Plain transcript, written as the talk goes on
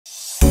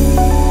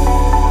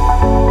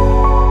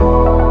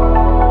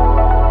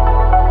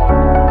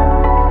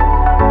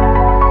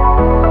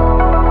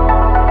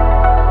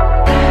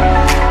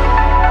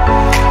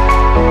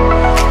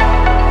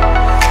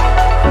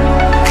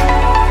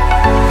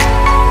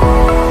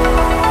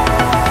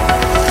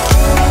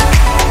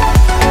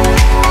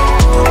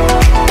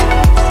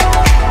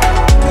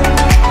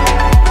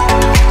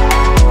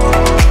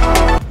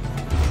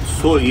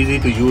easy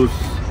to use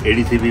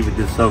ADCP with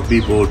this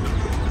Surfbee boat.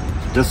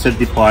 Just set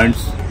the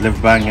points,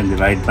 left bank and the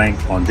right bank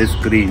on this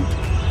screen.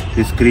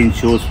 This screen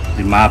shows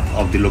the map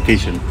of the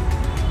location.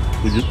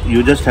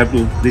 You just have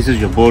to, this is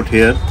your boat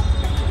here.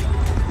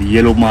 The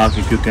yellow mark,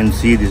 if you can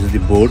see, this is the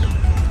boat.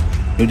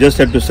 You just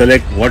have to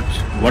select what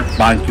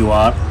bank you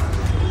are,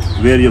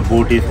 where your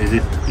boat is. Is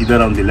it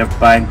either on the left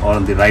bank or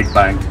on the right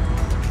bank?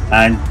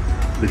 And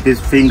with this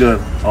finger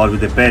or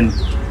with a pen,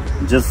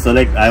 just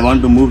select, I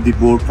want to move the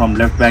boat from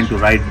left bank to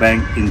right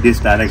bank in this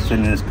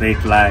direction in a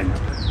straight line.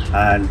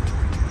 And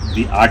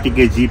the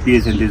RTK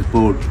GPS in this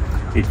boat,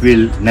 it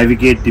will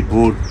navigate the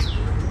boat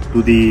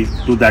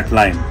to that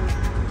line.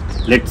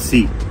 Let's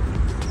see.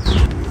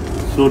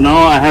 So now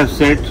I have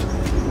sent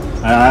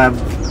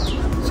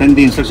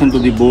the instruction to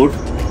the boat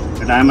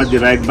that I am at the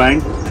right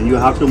bank and you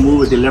have to move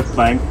with the left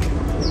bank.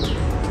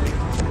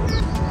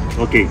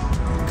 Okay.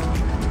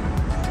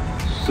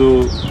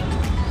 So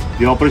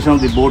the operation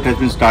of the boat has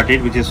been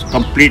started, which is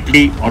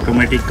completely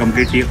automatic,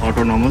 completely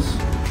autonomous.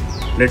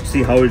 Let's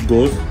see how it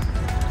goes.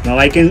 Now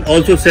I can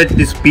also set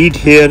the speed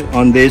here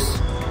on this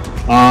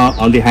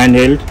on the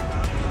handheld.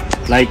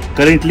 Like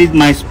currently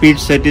my speed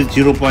set is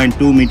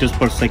 0.2 meters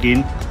per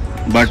second,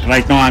 but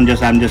right now I'm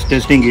just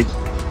testing it.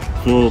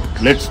 So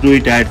let's do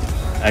it at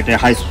a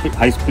high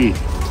speed.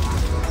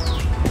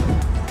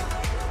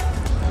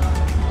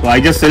 So I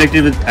just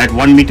selected it at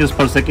 1 meters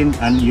per second,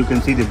 and you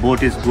can see the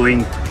boat is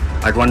going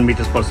at 1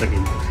 meters per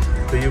second.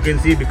 So you can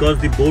see, because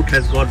the boat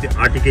has got the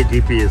RTK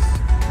GPS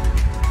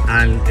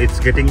and it's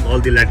getting all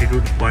the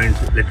latitude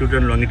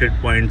and longitude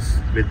points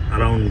with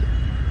around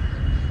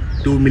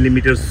 2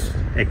 millimeters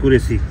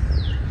accuracy.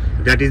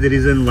 That is the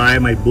reason why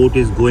my boat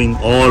is going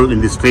all in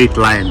the straight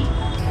line.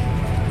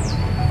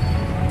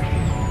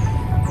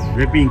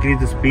 Let me increase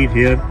the speed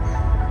here.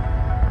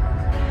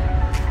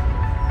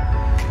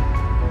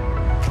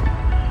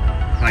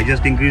 I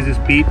just increase the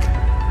speed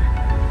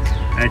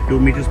at 2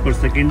 meters per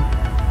second.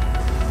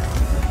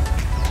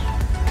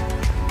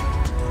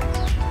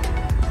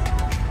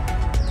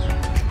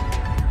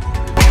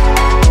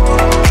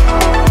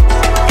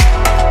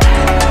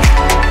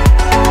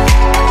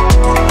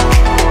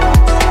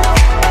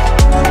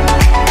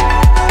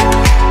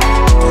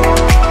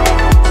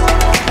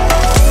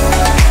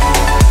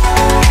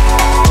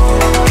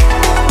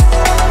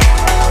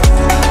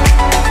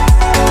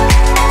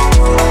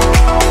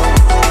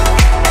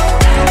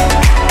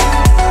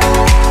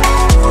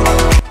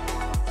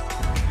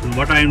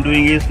 What I am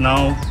doing is,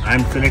 now I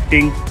am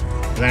selecting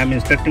and I am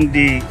instructing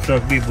the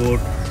Surfbee boat,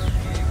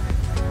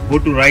 go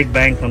to right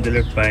bank from the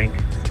left bank.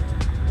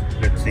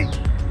 Let's see.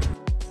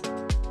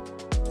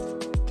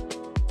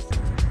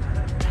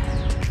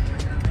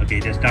 Okay,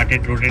 it has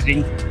started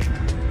rotating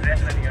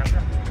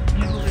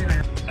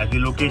at the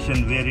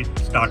location where it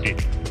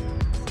started.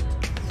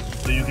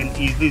 So you can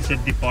easily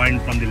set the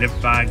point from the left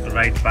bank to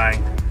right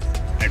bank,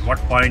 at what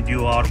point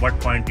you are, what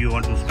point you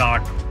want to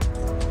start,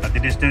 at the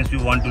distance you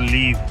want to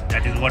leave.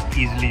 That is what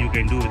easily you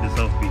can do with the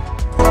Surfbee.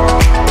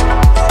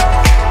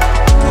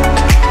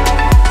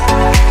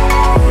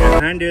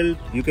 Handle,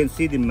 you can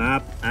see the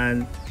map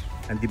and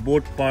the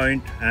boat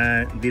point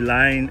and the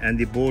line and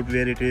the boat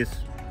where it is.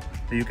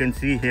 So you can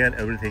see here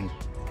everything.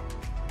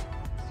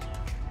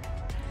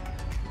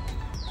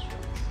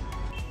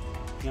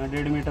 यहाँ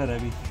 1.5 metre है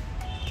अभी.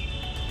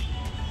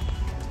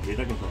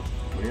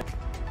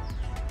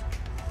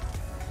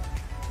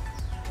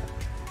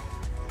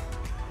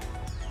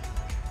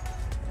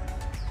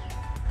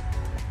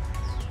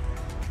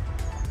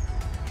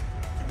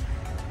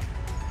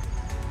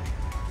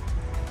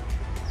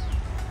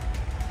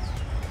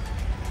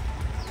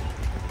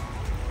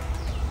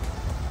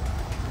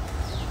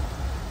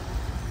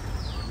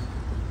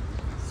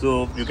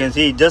 So you can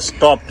see it just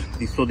stopped.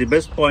 So the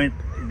best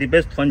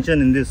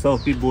function in this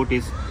Surfbee boat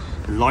is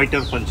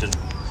loiter function.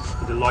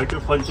 So the loiter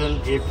function,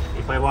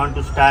 if I want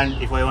to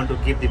stand, if I want to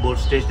keep the boat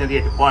stationary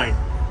at a point,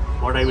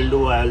 what I will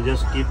do, I will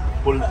just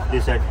pull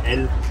this at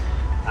L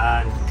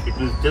and it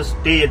will just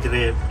stay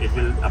there. It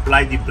will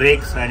apply the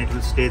brakes and it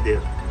will stay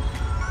there.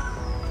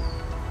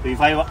 So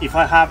if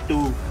I have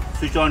to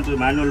switch on to the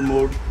manual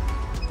mode,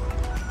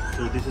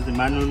 so this is the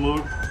manual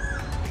mode.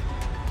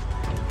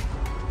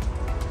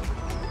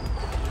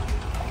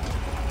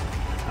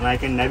 And I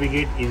can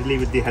navigate easily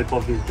with the help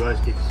of these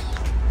joysticks.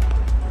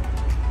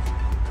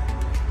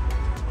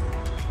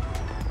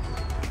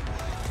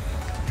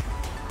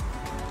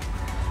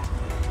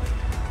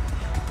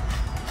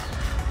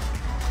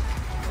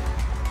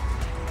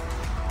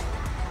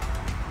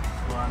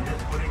 So I'm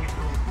just putting it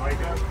to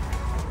loiter.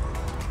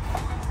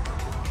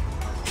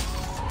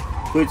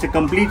 So it's a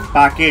complete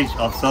package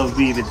of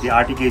Surfbee with the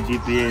RTK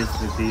GPS,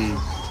 with the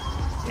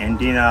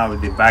antenna,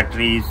 with the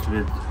batteries,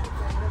 with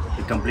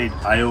the complete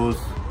iOS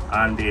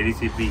and the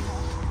ADCP,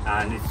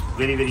 and it's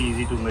very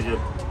easy to measure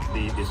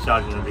the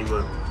discharge in the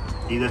river,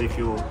 either if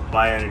you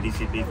buy an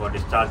ADCP for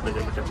discharge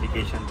measurement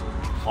application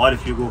or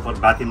if you go for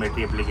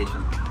bathymetry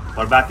application.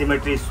 For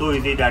bathymetry, it's so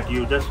easy that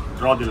you just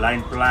draw the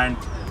line plan,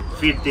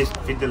 feed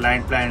the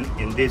line plan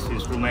in this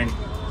instrument,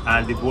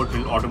 and the boat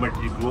will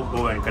automatically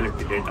go and collect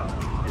the data.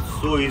 It's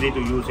so easy to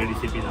use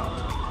ADCP now.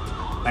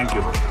 Thank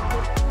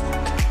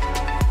you.